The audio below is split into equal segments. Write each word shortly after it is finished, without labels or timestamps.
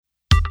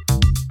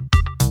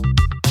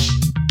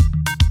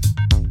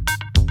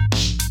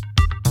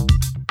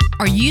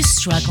Are you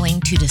struggling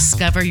to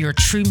discover your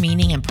true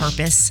meaning and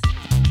purpose?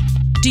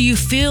 Do you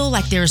feel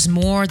like there's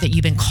more that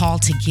you've been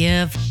called to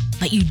give,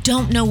 but you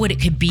don't know what it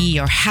could be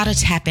or how to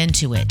tap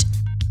into it?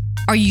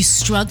 Are you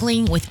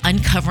struggling with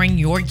uncovering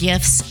your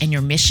gifts and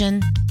your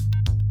mission?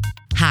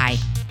 Hi,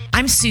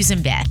 I'm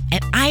Susan Beth,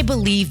 and I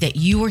believe that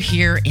you are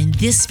here in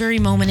this very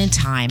moment in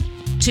time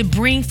to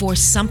bring forth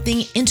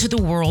something into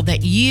the world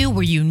that you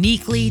were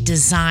uniquely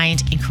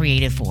designed and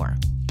created for.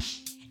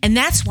 And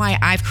that's why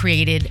I've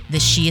created the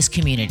She Is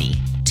community,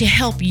 to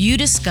help you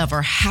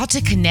discover how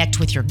to connect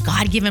with your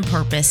God-given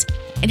purpose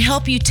and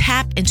help you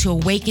tap into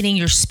awakening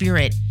your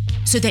spirit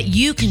so that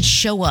you can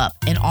show up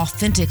and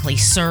authentically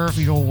serve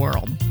your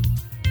world.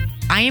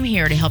 I am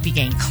here to help you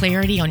gain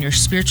clarity on your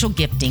spiritual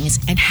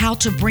giftings and how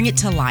to bring it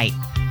to light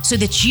so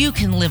that you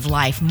can live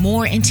life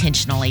more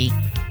intentionally,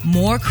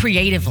 more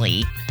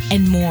creatively,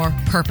 and more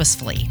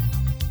purposefully.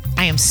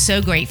 I am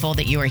so grateful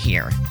that you are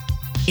here.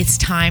 It's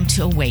time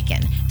to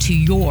awaken to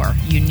your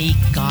unique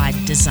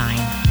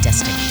God-designed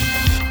destiny.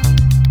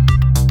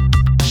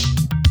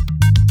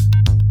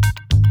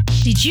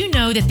 Did you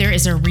know that there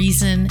is a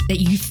reason that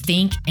you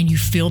think and you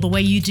feel the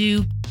way you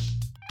do?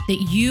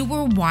 That you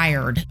were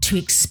wired to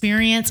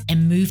experience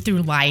and move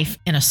through life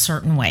in a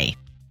certain way.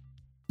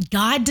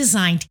 God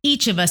designed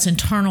each of us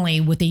internally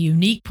with a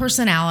unique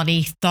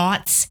personality,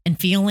 thoughts and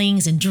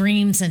feelings and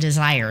dreams and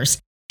desires.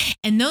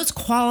 And those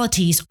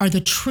qualities are the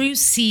true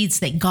seeds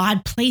that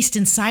God placed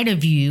inside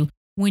of you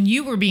when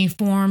you were being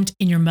formed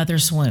in your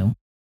mother's womb.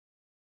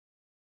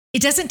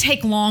 It doesn't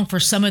take long for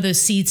some of those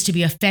seeds to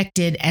be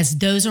affected as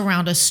those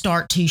around us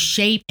start to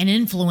shape and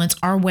influence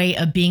our way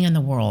of being in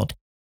the world.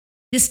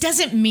 This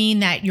doesn't mean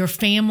that your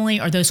family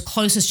or those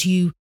closest to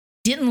you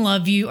didn't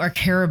love you or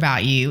care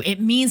about you. It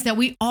means that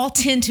we all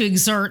tend to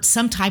exert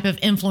some type of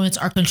influence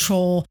or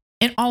control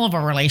in all of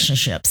our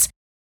relationships.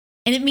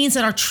 And it means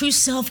that our true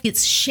self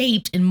gets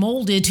shaped and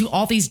molded to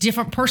all these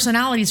different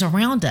personalities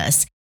around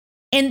us.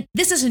 And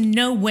this is in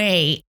no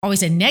way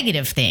always a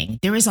negative thing.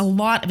 There is a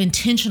lot of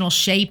intentional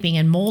shaping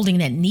and molding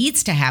that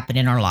needs to happen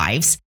in our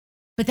lives,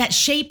 but that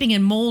shaping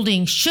and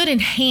molding should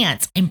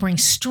enhance and bring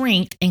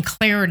strength and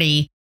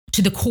clarity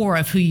to the core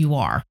of who you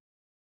are.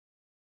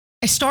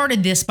 I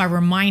started this by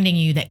reminding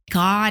you that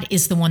God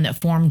is the one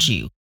that formed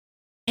you.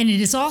 And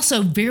it is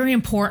also very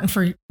important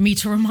for me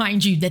to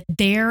remind you that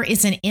there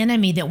is an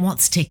enemy that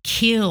wants to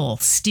kill,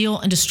 steal,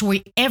 and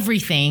destroy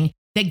everything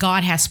that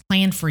God has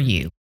planned for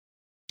you.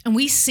 And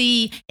we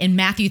see in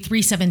Matthew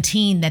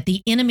 3:17 that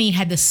the enemy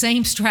had the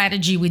same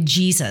strategy with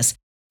Jesus.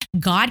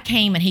 God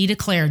came and he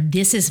declared,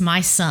 "This is my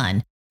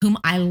son, whom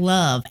I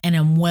love and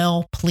am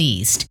well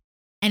pleased."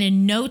 And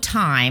in no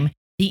time,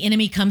 the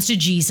enemy comes to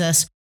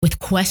Jesus with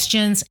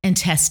questions and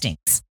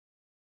testings.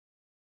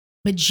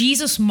 But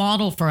Jesus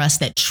modeled for us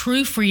that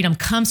true freedom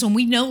comes when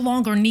we no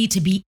longer need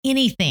to be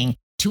anything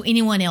to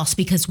anyone else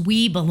because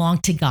we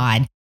belong to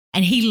God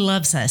and he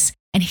loves us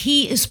and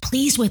he is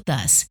pleased with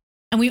us.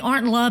 And we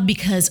aren't loved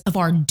because of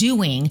our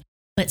doing,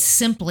 but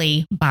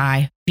simply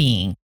by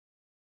being.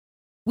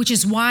 Which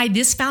is why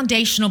this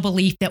foundational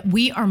belief that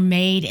we are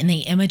made in the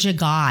image of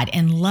God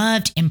and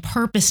loved and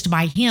purposed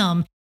by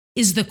him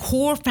is the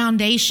core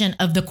foundation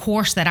of the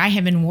course that I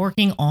have been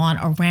working on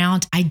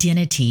around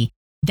identity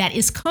that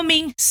is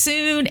coming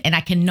soon, and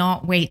I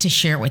cannot wait to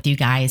share it with you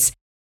guys.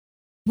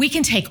 We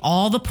can take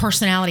all the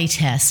personality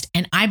tests,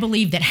 and I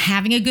believe that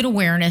having a good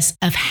awareness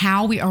of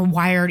how we are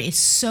wired is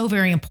so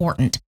very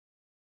important.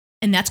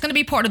 And that's going to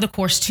be part of the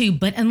course too,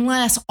 but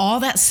unless all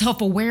that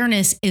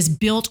self-awareness is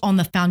built on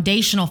the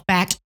foundational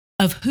fact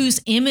of whose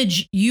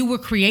image you were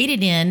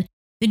created in,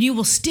 then you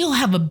will still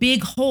have a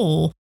big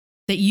hole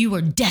that you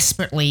are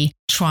desperately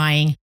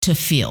trying to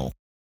fill.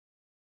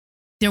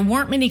 There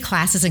weren't many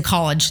classes in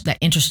college that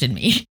interested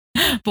me,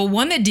 but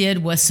one that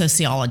did was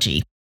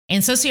sociology.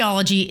 And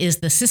sociology is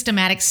the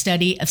systematic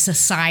study of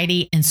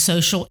society and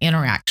social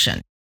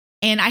interaction.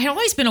 And I had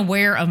always been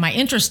aware of my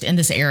interest in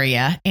this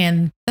area,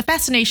 and the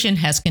fascination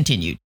has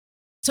continued.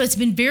 So it's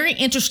been very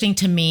interesting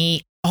to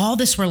me, all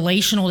this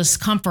relational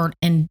discomfort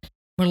and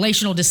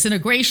relational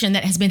disintegration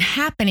that has been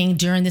happening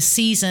during the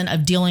season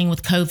of dealing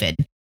with COVID.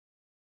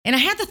 And I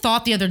had the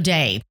thought the other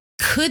day,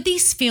 could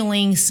these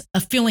feelings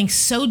of feeling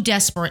so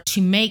desperate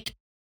to make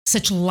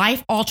such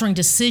life-altering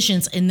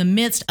decisions in the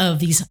midst of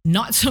these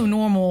not so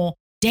normal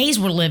days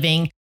we're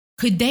living,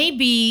 could they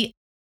be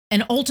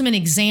an ultimate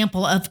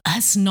example of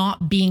us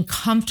not being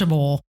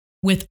comfortable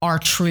with our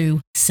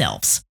true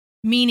selves?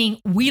 Meaning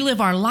we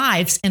live our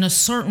lives in a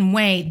certain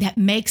way that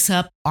makes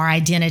up our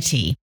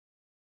identity,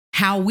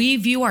 how we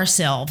view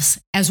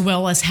ourselves as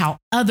well as how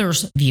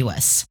others view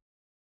us.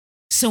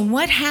 So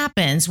what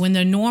happens when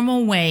the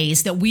normal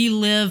ways that we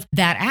live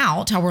that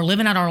out, how we're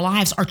living out our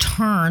lives, are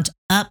turned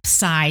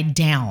upside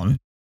down?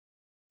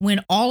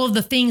 When all of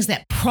the things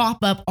that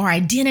prop up our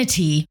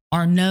identity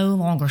are no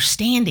longer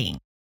standing,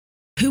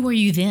 who are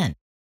you then?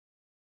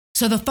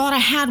 So the thought I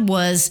had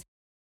was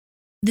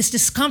this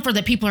discomfort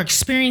that people are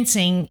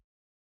experiencing,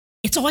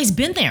 it's always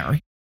been there.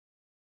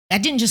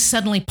 That didn't just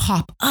suddenly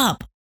pop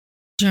up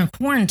during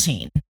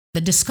quarantine.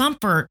 The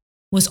discomfort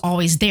was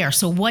always there.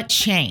 So what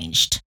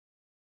changed?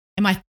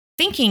 And my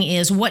thinking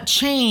is what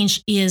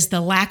changed is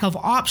the lack of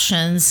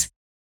options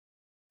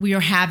we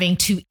are having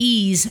to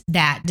ease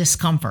that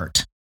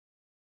discomfort.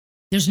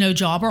 There's no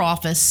job or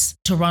office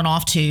to run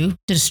off to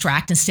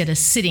distract instead of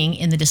sitting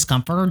in the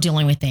discomfort or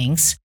dealing with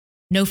things.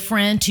 No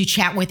friend to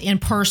chat with in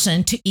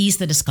person to ease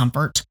the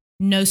discomfort.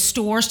 No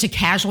stores to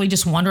casually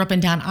just wander up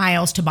and down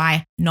aisles to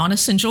buy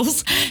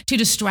non-essentials to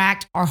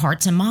distract our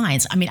hearts and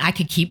minds. I mean, I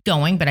could keep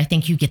going, but I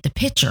think you get the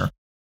picture.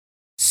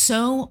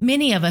 So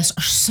many of us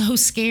are so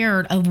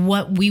scared of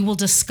what we will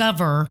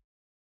discover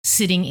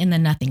sitting in the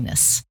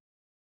nothingness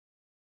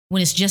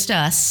when it's just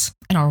us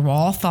and our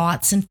raw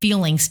thoughts and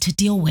feelings to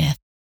deal with.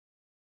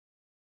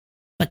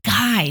 But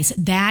guys,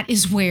 that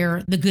is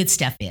where the good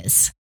stuff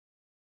is.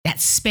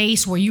 That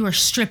space where you are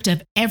stripped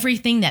of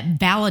everything that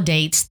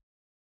validates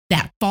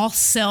that false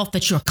self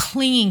that you're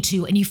clinging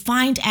to, and you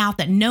find out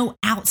that no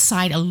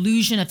outside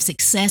illusion of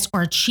success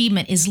or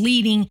achievement is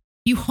leading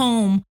you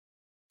home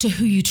to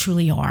who you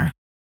truly are.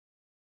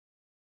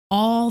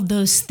 All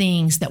those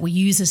things that we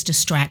use as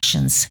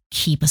distractions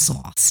keep us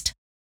lost.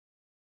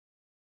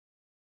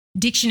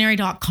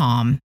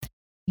 Dictionary.com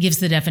gives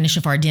the definition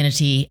of our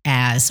identity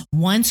as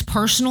one's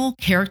personal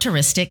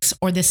characteristics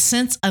or the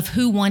sense of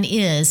who one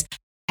is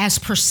as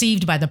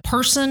perceived by the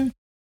person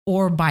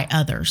or by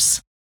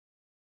others.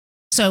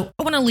 So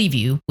I want to leave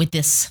you with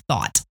this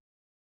thought.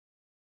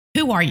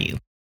 Who are you?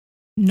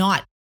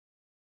 Not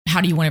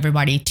how do you want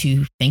everybody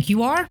to think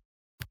you are,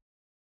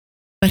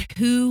 but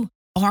who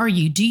are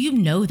you? Do you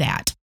know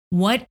that?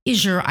 What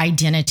is your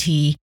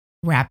identity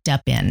wrapped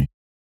up in?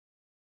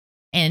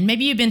 And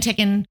maybe you've been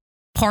taking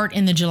part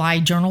in the July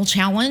Journal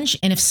Challenge.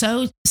 And if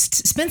so,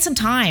 spend some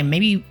time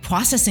maybe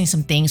processing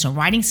some things or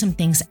writing some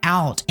things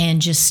out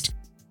and just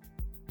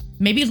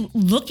maybe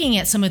looking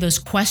at some of those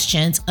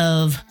questions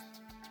of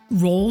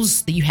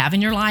roles that you have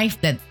in your life,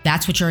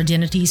 that's what your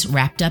identity's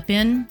wrapped up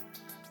in.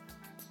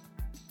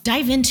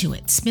 Dive into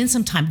it. Spend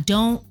some time.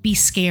 Don't be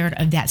scared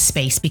of that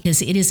space,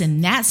 because it is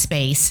in that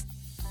space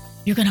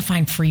you're going to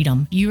find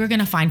freedom. You are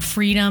going to find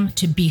freedom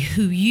to be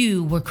who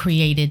you were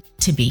created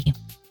to be.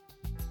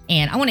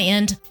 And I want to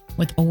end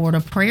with a word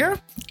of prayer.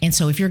 And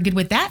so if you're good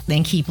with that,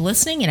 then keep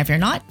listening. And if you're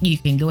not, you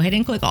can go ahead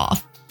and click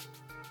off.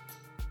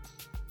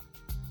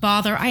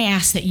 Father, I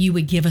ask that you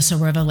would give us a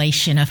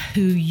revelation of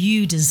who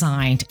you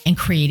designed and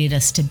created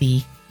us to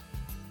be.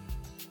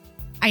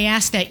 I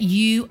ask that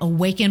you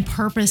awaken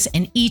purpose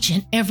in each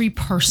and every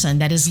person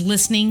that is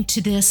listening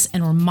to this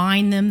and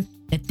remind them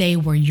that they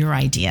were your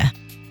idea.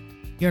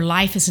 Your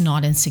life is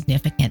not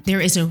insignificant.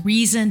 There is a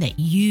reason that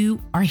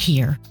you are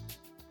here.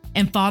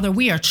 And Father,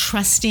 we are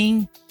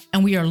trusting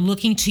and we are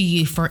looking to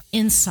you for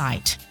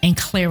insight and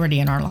clarity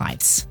in our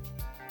lives.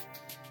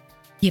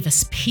 Give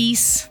us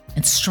peace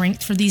and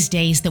strength for these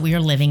days that we are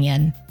living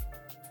in.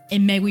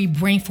 And may we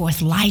bring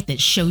forth light that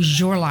shows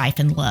your life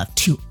and love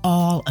to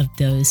all of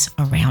those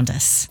around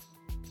us.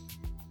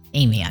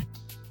 Amen.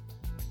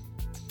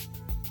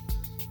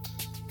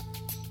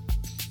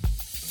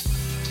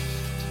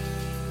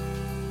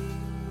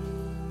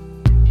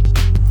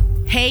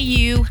 Hey,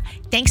 you.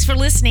 Thanks for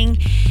listening.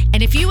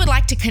 And if you would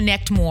like to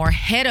connect more,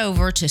 head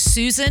over to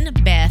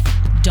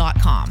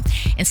SusanBeth.com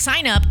and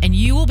sign up, and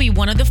you will be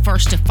one of the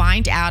first to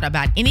find out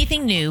about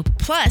anything new.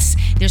 Plus,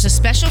 there's a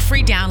special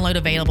free download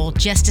available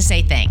just to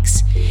say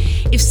thanks.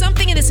 If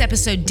something in this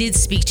episode did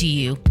speak to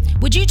you,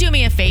 would you do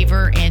me a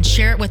favor and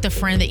share it with a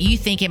friend that you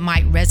think it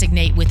might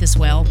resonate with as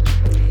well?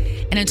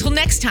 And until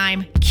next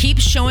time, keep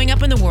showing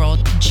up in the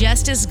world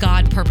just as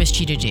God purposed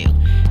you to do,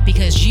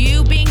 because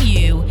you being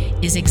you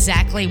is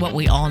exactly what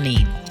we all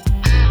need.